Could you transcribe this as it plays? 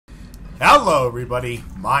Hello everybody,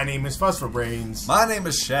 my name is Fuzz for Brains. My name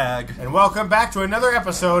is Shag. And welcome back to another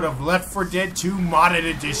episode of Left 4 Dead 2 Modded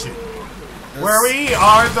Edition. Where we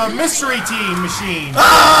are the Mystery Team Machine.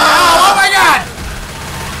 Oh my god!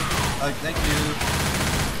 Thank you.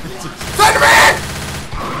 Thunderman!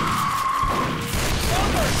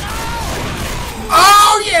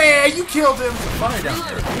 Oh yeah, you killed him. There's a fire down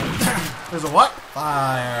here. There's a what?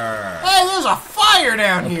 Fire. Hey, there's a fire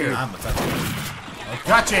down here. I'm gonna touch it.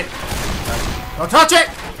 Touch it. Don't touch it.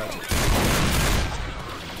 Touch it.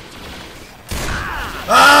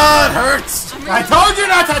 Ah, it hurts. I told you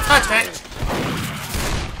not to touch it.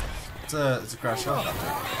 It's a crash shot out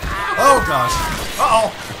there. Oh gosh. Uh-oh.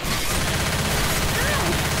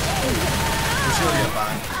 We're sure to get by.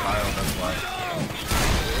 That's why.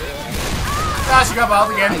 Ah, she got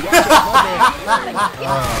balled again.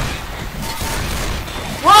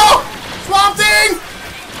 Whoa! Swamp Thing!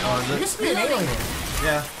 Oh, There used to be an alien.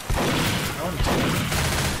 Yeah.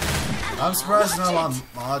 I'm surprised there's not a lot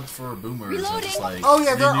of mods for boomers. Just like Oh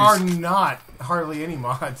yeah, there are not hardly any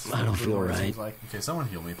mods. I don't feel right. Like. Okay, someone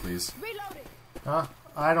heal me, please. Huh?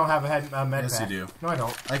 I don't have a med Yes, pack. you do. No, I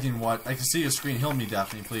don't. I can see your screen. Heal me,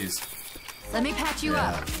 Daphne, please. Let me patch you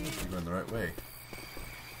up. You're going the right way.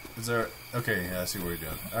 Is there? Okay, yeah, I see what you're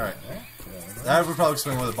doing. All right. That would probably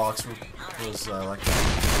explain why the box was like that.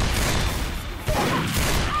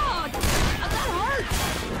 Oh, that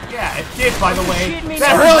hurt. Yeah, it did, by the way.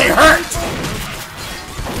 That really hurt!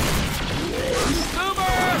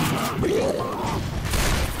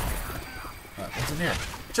 What's in here?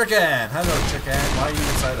 Chicken! Hello, chicken. Why are you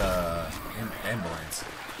inside an ambulance?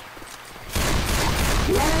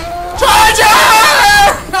 Charger!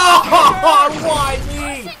 Oh, why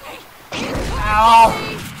me? Ow!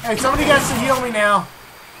 Hey, somebody got to heal me now.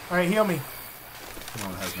 Alright, heal me. No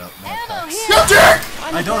one has milk. You jerk!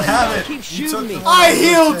 I don't have it! Keep You took shooting the me. one I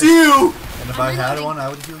healed you! And if I had one, I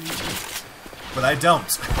would heal you too. But I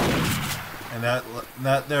don't. And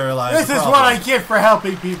that there lies This the is problem. what I get for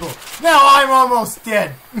helping people. Now I'm almost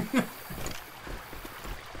dead.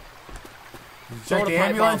 Check the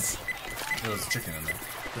ambulance. There was a chicken in there.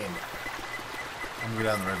 Damn it. I'm gonna go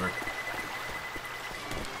down the river.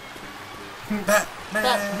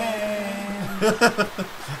 Batman!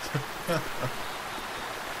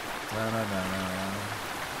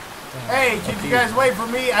 Hey, can you guys wait for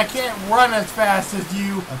me? I can't run as fast as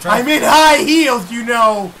you. I'm trying. I'm in high heels, you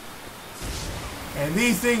know. And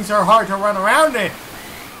these things are hard to run around in.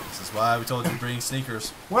 This is why we told you to bring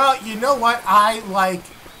sneakers. Well, you know what? I like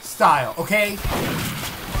style, okay?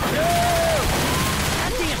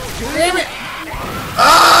 Damn it!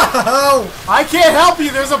 Oh! I can't help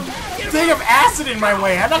you. There's a thing of acid in my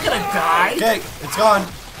way. I'm not gonna die. Okay, it's gone.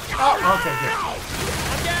 Oh, okay, good.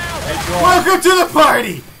 Hey, Joel. Welcome to the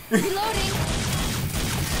party. Reloading.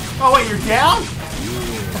 Oh wait, you're down?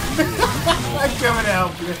 I'm coming to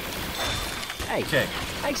help you. Hey, Okay.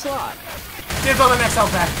 thanks a lot. Dibs on the next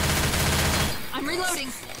health pack. I'm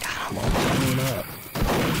reloading. I'm all blown up.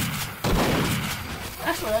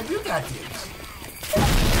 Actually, I do got dibs.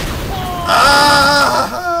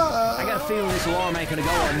 I got a feeling this alarm ain't gonna go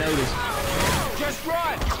unnoticed. Just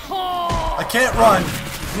run! I can't run.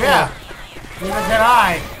 Yeah. Neither can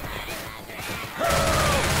I.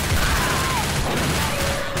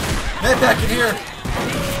 Get back in here.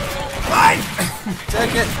 Fine.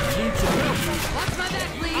 Take it. Watch my back,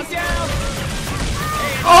 please. I'm down.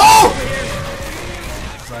 Oh!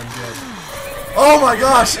 I'm dead. Oh my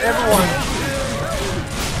gosh, everyone.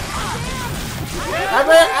 I'm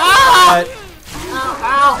in. Ah! Right. Ow,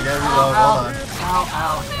 ow. I gotta reload. Hold on. Ow,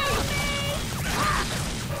 ow.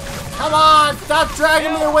 Come on! Stop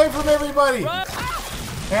dragging me away from everybody!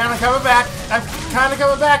 Hey, I'm coming back. I'm kind of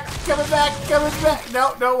coming back. Coming back. Coming back.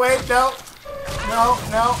 No, no, wait, no. No,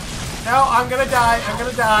 no. No, I'm gonna die. I'm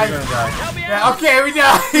gonna die. You're gonna die. Yeah, okay, we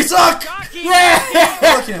died. You suck! Yeah!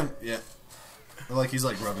 Look at him. Yeah. Like he's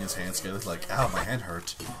like rubbing his hands together. Like, ow, my hand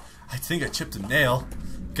hurt. I think I chipped a nail.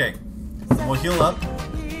 Okay. We'll heal up.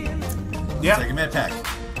 Yep. Take a med pack.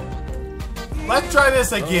 Let's try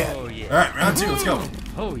this again. Oh, yeah. Alright, round two, let's go.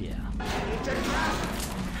 Oh, yeah.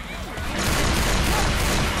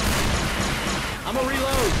 I'm gonna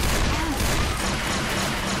reload.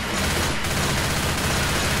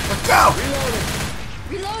 Let's go!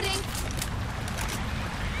 Reloading.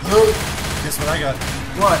 Guess what I got?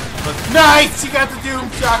 What? Look, Nice! You got the Doom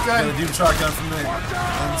got a shotgun. Doom shotgun from the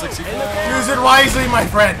N64. Use it wisely, my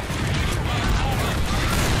friend.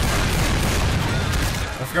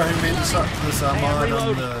 I forgot who made this mod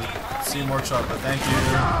on the Steam Workshop, but thank you.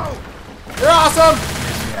 You're awesome!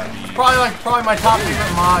 Makes me happy. Probably my top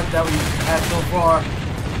favorite mod that we had so far.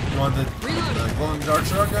 You want the glowing dark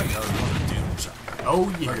shotgun? No, Oh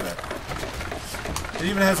Look yeah. at that. It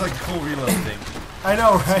even has like a cool reload thing I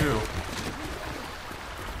know, right? too.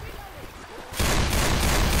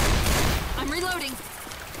 I'm reloading.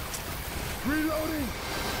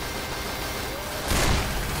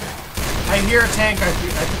 I hear a tank. I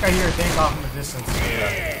think I hear a tank off in the distance.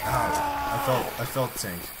 I felt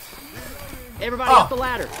Tank. Everybody Oh. up the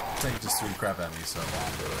ladder. Tank just threw crap at me, so.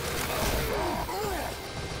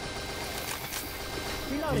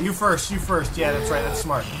 Yeah, you first. You first. Yeah, that's right. That's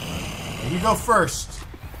smart. You go first.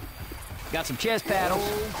 Got some chest paddles.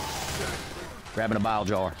 Grabbing a bile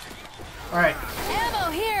jar. All right.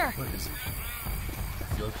 Ammo here. Where is he?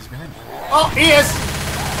 I feel like he's behind me. Oh, he is.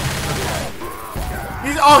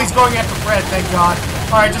 He's going after Fred. Thank God.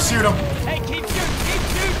 All right, just shoot him. Hey, keep shooting, keep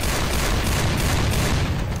shooting.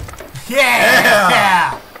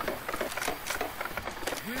 Yeah.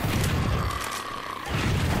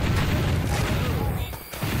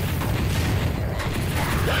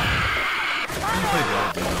 I played the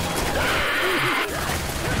old game.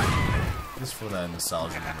 Just for that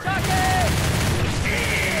nostalgia memory.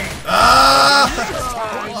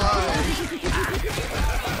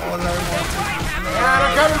 All that I wanted. Yeah,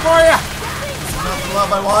 I'm coming for you. Not the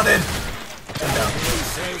love I wanted. And down.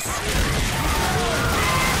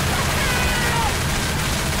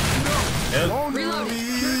 Help Reloading.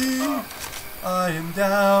 me. I am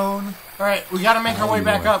down. All right, we got to make our way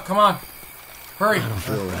back up. Come on. Hurry. I don't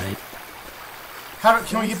feel right.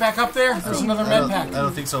 Can we get back up there? There's another I med don't, pack. I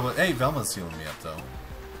don't think so, but hey, Velma's healing me up though.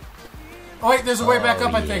 Oh wait, there's a way back Oh,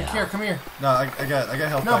 up. I think. yeah. Here, come here. No, I got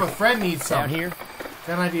help. No, back. but Fred needs some. Down here.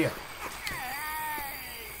 Got an idea.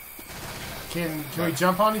 Can we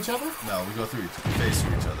jump on each other? No, we go through face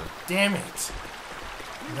through each other. Damn it.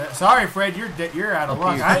 Sorry, Fred. You're out of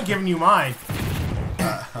luck. I ain't giving you mine.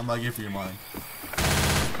 I'm not giving you mine.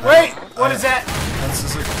 Wait, what is that?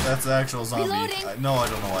 That's the actual zombie. Reloading. No, I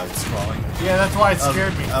don't know why it's crawling. Yeah, that's why it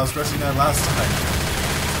scared me. I was rushing that last time.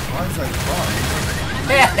 Why is that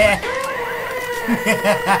crawling?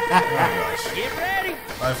 Oh gosh. Get ready.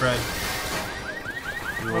 Bye, Fred.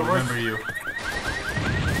 We will remember you.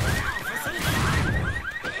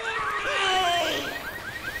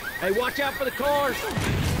 Hey, watch out for the cars.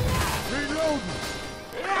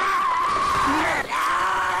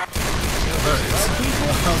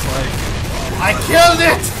 I was like, I killed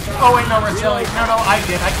it! Oh wait, no, Rachelli. No, I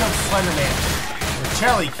did. I killed Slender Man.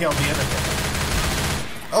 Rachelli killed the other guy.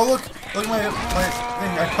 oh look at my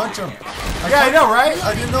thing. I punch him. Yeah, I know, right?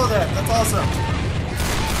 I didn't know that. That's awesome.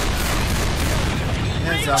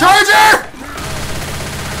 And zombie. Charger!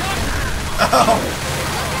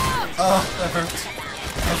 Oh, that hurt.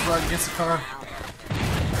 That's right against the car.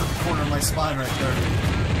 The corner of my spine right there.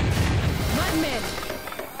 Mudman.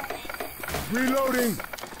 Reloading.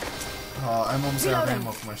 Oh, I'm almost out of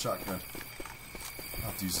ammo for my shotgun. I'll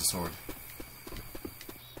have to use the sword.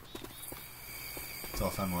 Until I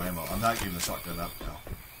find more ammo. I'm not giving the shotgun up now.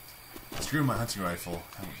 Screw my hunting rifle.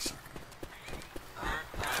 I want the shotgun.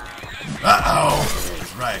 Uh-oh!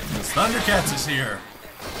 That's right, because Thundercats is here.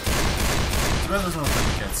 I'd rather there's no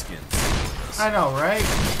Thundercat skins. I know, right?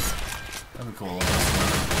 That'd be cool.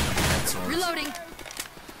 Thundercat swords. Reloading.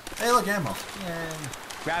 Hey, look, ammo.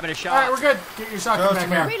 Grabbing a shot. Alright, we're good. Get your shotgun Coach, back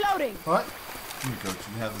come here. here. Reloading. What? Here, Coach.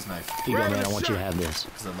 You have this knife. Here you go, man. I want you to have this.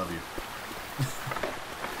 Because I love you.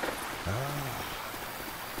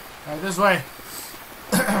 Alright, this way.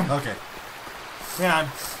 Okay. Yeah.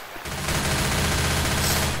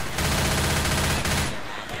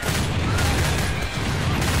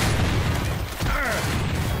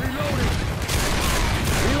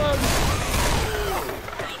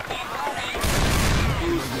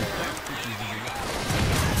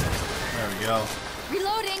 There we go.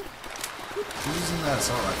 Reloading. Who's using that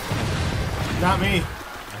assault rifle? Not me.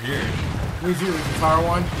 I hear it. We do the guitar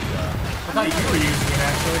one. Yeah. I thought you were using it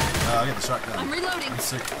actually. I got the shotgun. I'm reloading. I'm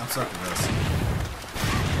sick of this.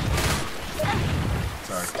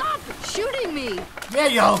 Sorry. Stop shooting me. Yeah,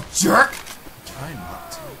 you old jerk! Try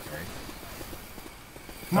not to, okay?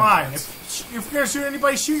 Come on. If you're gonna shoot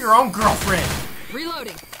anybody, shoot your own girlfriend.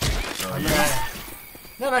 Reloading. So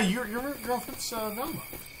No, your girlfriend's Velma.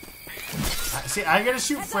 See, I gotta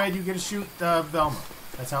shoot Fred, you gotta shoot Velma.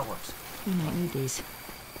 That's how it works. You might need these.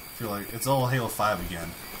 I feel like it's all Halo 5 again.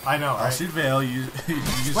 I know, I'll right? shoot Vale, you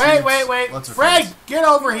just Wait, shoot wait. what's her Fred, face. get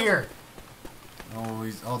over here!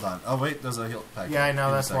 Oh, hold on. Oh, wait, there's a heal pack. Yeah, I know, Give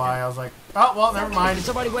me a that's second. why. I was like, oh, well, never mind. Can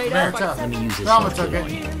somebody wait Come up? here, Let me use this. Velma stuff took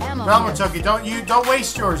too. it. Ammo Velma here. took it. Don't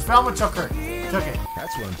waste yours. Velma took her. Took it.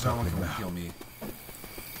 That's what I'm Someone talking can about. heal me.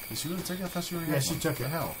 Is she gonna take it? I thought she already Yeah, had she one. took it. The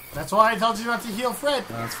hell? That's why I told you not to heal Fred.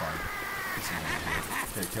 No, that's fine.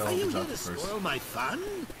 Okay, kill the junkie first. my fun?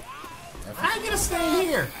 I'm gonna stay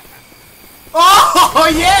here. Oh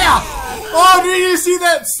yeah! Oh, did you see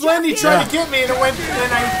that? Slendy tried to get me, and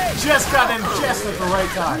I just got in just at the right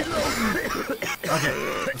time. Okay,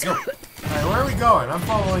 let's go. All right, where are we going? I'm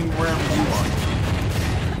following wherever you are.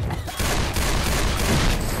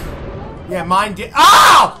 Yeah, mine did.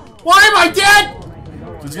 Ow! Why am I dead?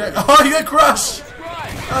 Oh, you got crushed.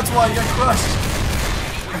 That's why you got crushed.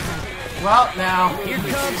 Well, now. Here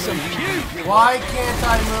comes some puke. Why can't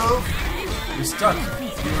I move? You're stuck.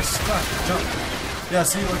 You were stuck. Jump. Yeah,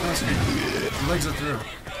 see, look on the screen. Your legs are through.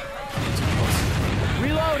 Too close.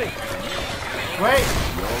 Reloading. Wait.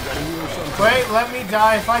 Wait, let me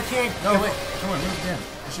die if I can't. No, wait. Come on, move again.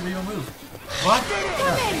 You should be able to move. What?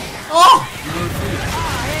 Oh! You moved free.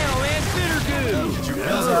 Hell, man, bitter goo. Get your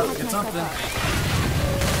pills out. Get something.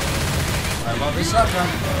 I love this shotgun.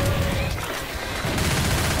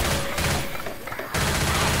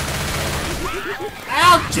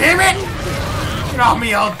 Ow, damn it! Get off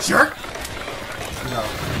me, old jerk! No,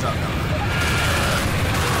 good job, no.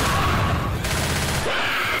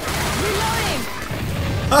 Reloading.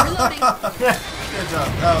 Good job.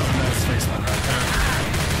 That was a nice face one right there.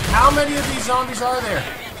 How many of these zombies are there?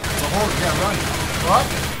 It's a horde. Yeah, run. What?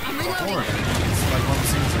 I'm It's a reloading. horde. It's like one of the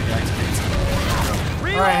scenes that activates it.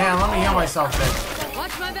 Alright, hang on, let me heal myself then.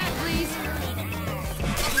 Watch my back, please.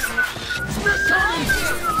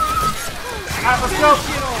 Alright, let's go!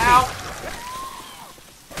 Ow!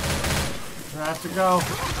 I have to go.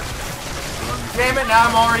 Damn it, now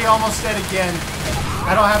I'm already almost dead again.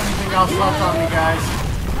 I don't have anything else left on me, guys.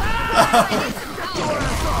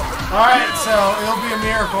 Alright, so it'll be a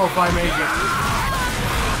miracle if I make it.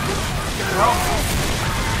 Nope.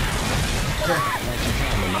 Okay.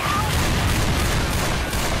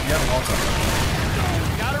 You have an ult up.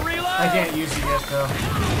 Gotta reload. I can't use it yet, though.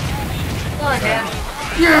 Oh, I can.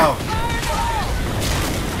 Oh.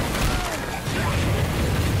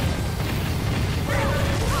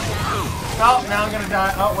 Oh, now I'm gonna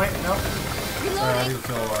die. Oh, wait, nope. Sorry, I Reloading. need to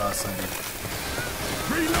kill Cindy.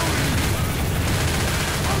 I'm reloading.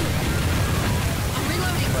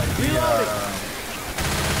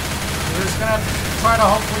 We're just gonna have to try to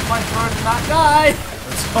hopefully fight through it and not die.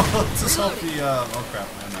 Let's just hope the, oh crap,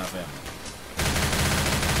 I'm out of ammo.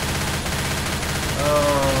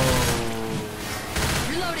 Oh.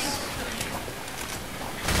 Reloading.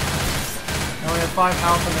 I only have 5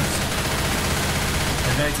 health in this.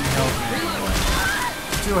 And 19 health.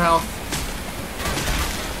 2 health.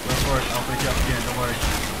 Go for it, I'll pick you up again, don't worry.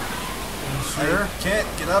 Sure. I can't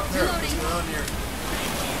get up there. Reloading. What's going on here?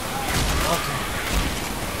 Okay.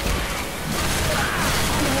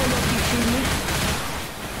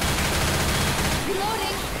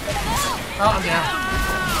 Reloading. Oh, I'm down.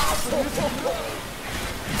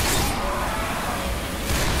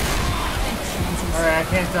 Alright, I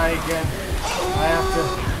can't die again. I have to.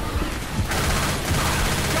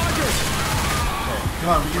 Come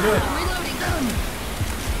on, we can do it. Reloading.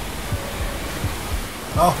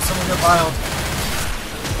 Oh, someone got biled.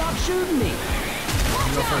 Stop shooting me.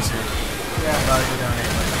 You go first here. Yeah. I'm about to go down 8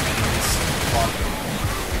 like it's locked up.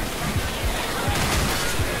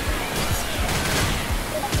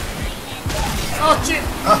 Oh, shit!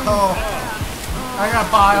 Oh, I got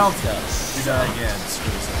biled. you die again. Screw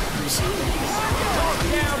this up.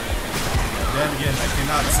 Then again, I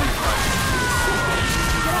cannot see.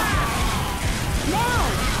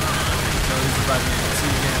 So he's about to see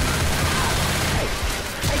again.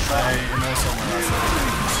 I know somewhere else.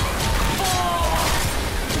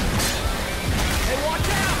 Hey, watch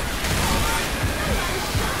out.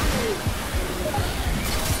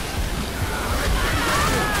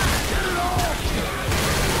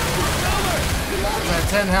 I'm at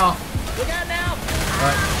 10 health. Look out now.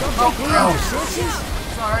 Alright. Oh, no.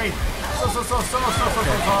 Sorry. So sorry.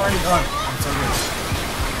 Done. I'm so good.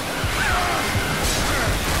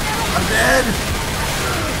 I'm dead!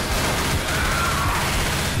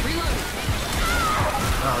 Reloading.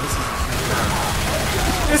 Oh, this is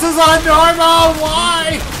This is unnormal!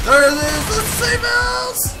 Why? there it is! That's the same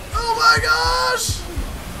house! Oh my gosh!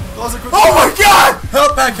 Close it quickly. Oh my god!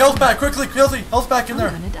 Health back, quickly, health back in there.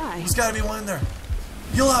 I'm gonna die. There's gotta be one in there.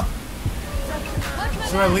 Heal up!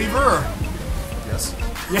 Should I leave her? Or? Yes.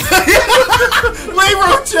 Leave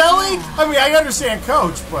her, Jelly? I mean, I understand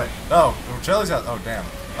Coach, but Oh, Charlie's out. Oh, damn.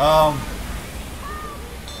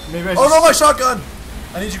 maybe I Oh just... no, my shotgun!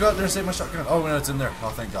 I need you to go out there and save my shotgun. Oh, no, it's in there. Oh,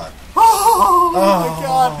 thank God. Oh my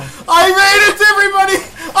god! I made it, everybody!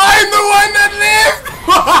 I'm the one that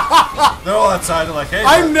lived! They're all outside. They're like, hey,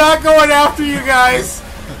 I'm not going after you guys!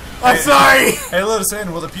 I'm sorry! hey, let us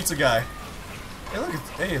in with a pizza guy. Hey, look,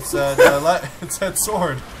 it's that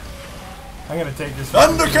sword. I'm gonna take this.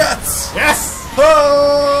 Thundercats! Yes!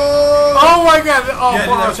 Oh! Oh my god! Oh, Yeah,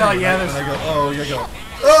 poor dude, Rochelle, yeah, and I there's... go, oh, you gotta go.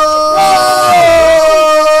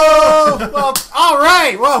 Oh! Well,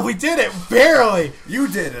 alright! Well, we did it! Barely! You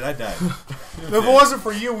did it, I died. If it wasn't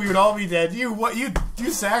for you, we would all be dead. You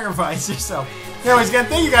sacrificed yourself. Anyways, again,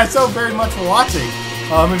 thank you guys so very much for watching.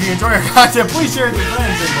 If you enjoy our content, please share it with your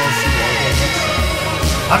friends, and we'll see you all again next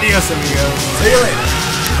time. Adios, amigos. See you later.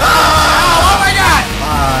 Oh my god!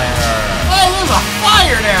 Fire. Oh, there's a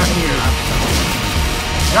fire down here!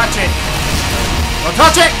 Touch it! Don't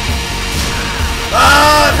touch it!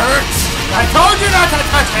 Ah, it hurts. I told you not to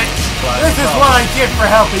touch it! But This is what I get for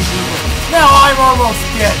helping people. Now I'm almost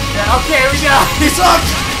dead. Okay, we go. You suck.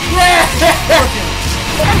 Yeah!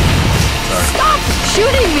 Stop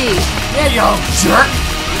shooting me! Yeah, you old jerk!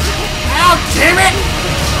 Ow, damn it!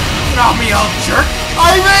 Get off me, old jerk!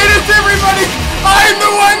 I made it, everybody! I'm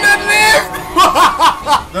the one that lived!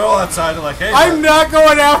 They're all outside. They're like, hey. I'm not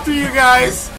going after you guys!